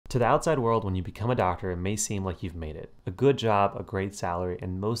To the outside world, when you become a doctor, it may seem like you've made it. A good job, a great salary,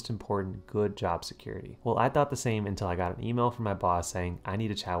 and most important, good job security. Well, I thought the same until I got an email from my boss saying, I need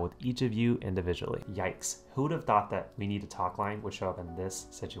to chat with each of you individually. Yikes. Who would have thought that we need to talk line would show up in this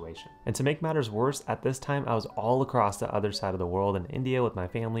situation? And to make matters worse, at this time, I was all across the other side of the world in India with my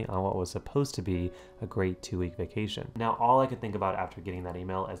family on what was supposed to be a great 2-week vacation. Now, all I could think about after getting that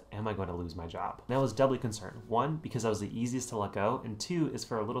email is, am I going to lose my job? And I was doubly concerned. One, because I was the easiest to let go, and two, is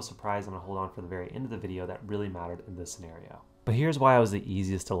for a little surprise I'm gonna hold on for the very end of the video that really mattered in this scenario. But here's why I was the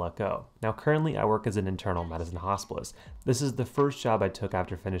easiest to let go. Now, currently I work as an internal medicine hospitalist. This is the first job I took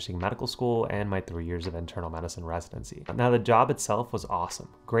after finishing medical school and my 3 years of internal medicine residency. Now, the job itself was awesome.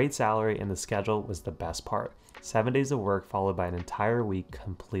 Great salary, and the schedule was the best part. 7 days of work followed by an entire week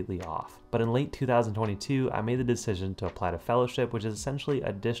completely off. But in late 2022, I made the decision to apply to fellowship, which is essentially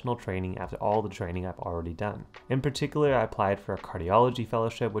additional training after all the training I've already done. In particular, I applied for a cardiology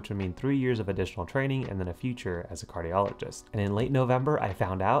fellowship, which would mean 3 years of additional training and then a future as a cardiologist. And in late November, I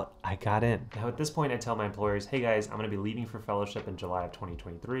found out I got in. Now at this point, I tell my employers, hey guys, I'm gonna be leaving for fellowship in July of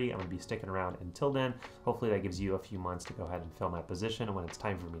 2023. I'm gonna be sticking around until then. Hopefully that gives you a few months to go ahead and fill my position when it's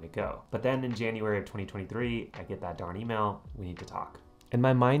time for me to go. But then in January of 2023, I get that darn email, we need to talk. And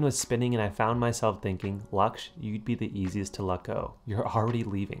my mind was spinning and I found myself thinking, Laksh, you'd be the easiest to let go. You're already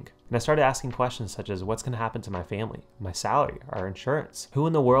leaving. And I started asking questions such as, what's gonna happen to my family, my salary, our insurance? Who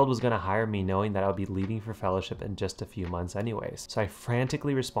in the world was gonna hire me knowing that I would be leaving for fellowship in just a few months anyways? So I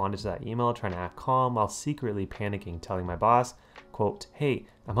frantically responded to that email, trying to act calm while secretly panicking, telling my boss, quote, hey,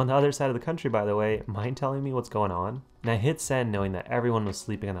 I'm on the other side of the country, by the way. Mind telling me what's going on? And I hit send knowing that everyone was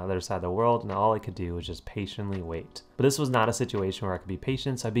sleeping on the other side of the world and all I could do was just patiently wait. But this was not a situation where I could be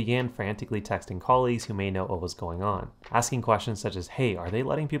patient, so I began frantically texting colleagues who may know what was going on, asking questions such as, hey, are they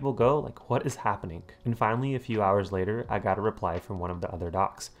letting people go? Like, what is happening? And finally, a few hours later, I got a reply from one of the other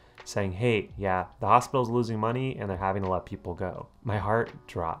docs saying, hey, yeah, the hospital's losing money and they're having to let people go. My heart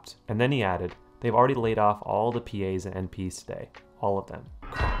dropped. And then he added, they've already laid off all the PAs and NPs today, all of them.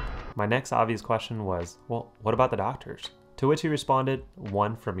 My next obvious question was, well, what about the doctors? To which he responded,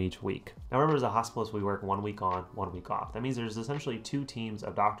 one from each week. Now remember, as a hospitalist, we work 1 week on, 1 week off. That means there's essentially 2 teams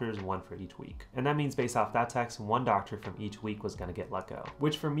of doctors, 1 for each week. And that means based off that text, 1 doctor from each week was gonna get let go.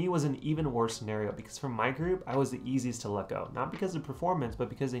 Which for me was an even worse scenario because for my group, I was the easiest to let go. Not because of performance, but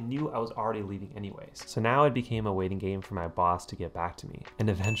because they knew I was already leaving anyways. So now it became a waiting game for my boss to get back to me. And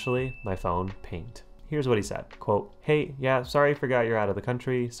eventually, my phone pinged. Here's what he said, quote, hey, yeah, sorry, forgot you're out of the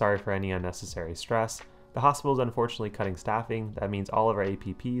country. Sorry for any unnecessary stress. The hospital is unfortunately cutting staffing. That means all of our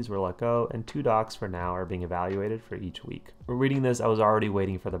APPs were let go and 2 docs for now are being evaluated for each week. Reading this, I was already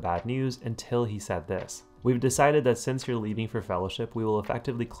waiting for the bad news until he said this. We've decided that since you're leaving for fellowship, we will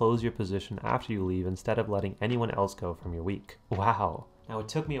effectively close your position after you leave instead of letting anyone else go from your week. Wow. Now it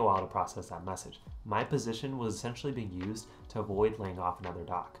took me a while to process that message. My position was essentially being used to avoid laying off another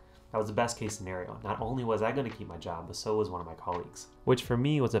doc. That was the best case scenario. Not only was I going to keep my job, but so was one of my colleagues. Which for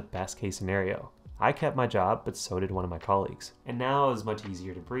me was a best case scenario. I kept my job, but so did one of my colleagues. And now it was much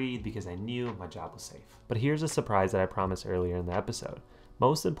easier to breathe because I knew my job was safe. But here's a surprise that I promised earlier in the episode.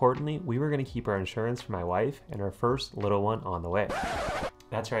 Most importantly, we were going to keep our insurance for my wife and our first little one on the way.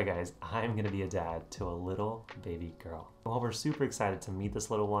 That's right, guys, I'm gonna be a dad to a little baby girl. While we're super excited to meet this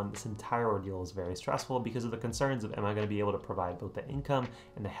little one, this entire ordeal is very stressful because of the concerns of am I gonna be able to provide both the income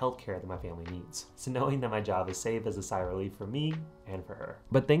and the healthcare that my family needs. So knowing that my job is safe is a sigh of relief for me and for her.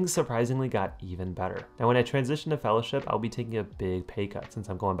 But things surprisingly got even better. Now when I transition to fellowship, I'll be taking a big pay cut since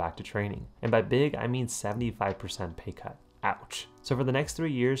I'm going back to training. And by big, I mean 75% pay cut. Ouch. So for the next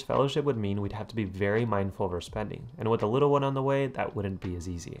 3 years, fellowship would mean we'd have to be very mindful of our spending. And with a little one on the way, that wouldn't be as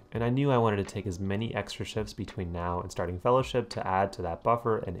easy. And I knew I wanted to take as many extra shifts between now and starting fellowship to add to that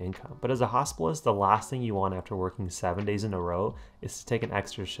buffer and income. But as a hospitalist, the last thing you want after working 7 days in a row is to take an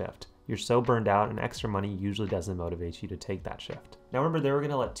extra shift. You're so burned out and extra money usually doesn't motivate you to take that shift. Now remember, they were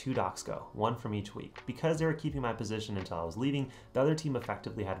gonna let 2 docs go, 1 from each week. Because they were keeping my position until I was leaving, the other team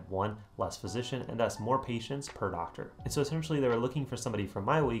effectively had 1 less physician and thus more patients per doctor. And so essentially they were looking for somebody from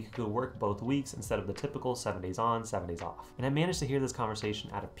my week who could work both weeks instead of the typical 7 days on, 7 days off. And I managed to hear this conversation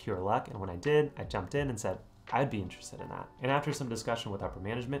out of pure luck, and when I did, I jumped in and said, I'd be interested in that. And after some discussion with upper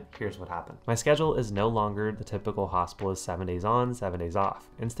management, here's what happened. My schedule is no longer the typical hospitalist 7 days on, 7 days off.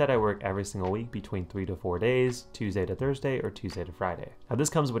 Instead, I work every single week between 3 to 4 days, Tuesday to Thursday or Tuesday to Friday. Now this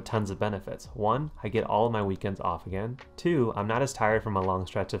comes with tons of benefits. 1, I get all of my weekends off again. 2, I'm not as tired from a long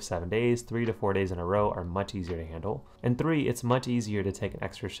stretch of 7 days. 3 to 4 days in a row are much easier to handle. And 3, it's much easier to take an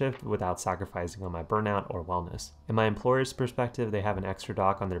extra shift without sacrificing on my burnout or wellness. In my employer's perspective, they have an extra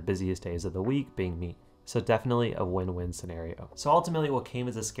doc on their busiest days of the week, being me. So definitely a win-win scenario. So ultimately what came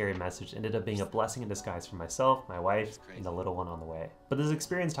as a scary message ended up being a blessing in disguise for myself, my wife, and the little one on the way. But this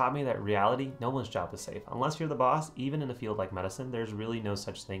experience taught me that in reality, no one's job is safe. Unless you're the boss, even in a field like medicine, there's really no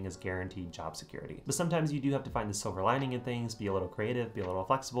such thing as guaranteed job security. But sometimes you do have to find the silver lining in things, be a little creative, be a little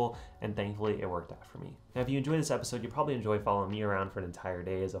flexible, and thankfully it worked out for me. Now if you enjoyed this episode, you'll probably enjoy following me around for an entire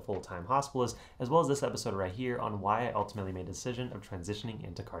day as a full-time hospitalist, as well as this episode right here on why I ultimately made the decision of transitioning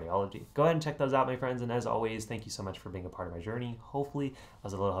into cardiology. Go ahead and check those out, my friends, and as always, thank you so much for being a part of my journey. Hopefully I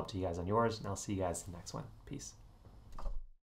was a little help to you guys on yours, and I'll see you guys in the next one. Peace.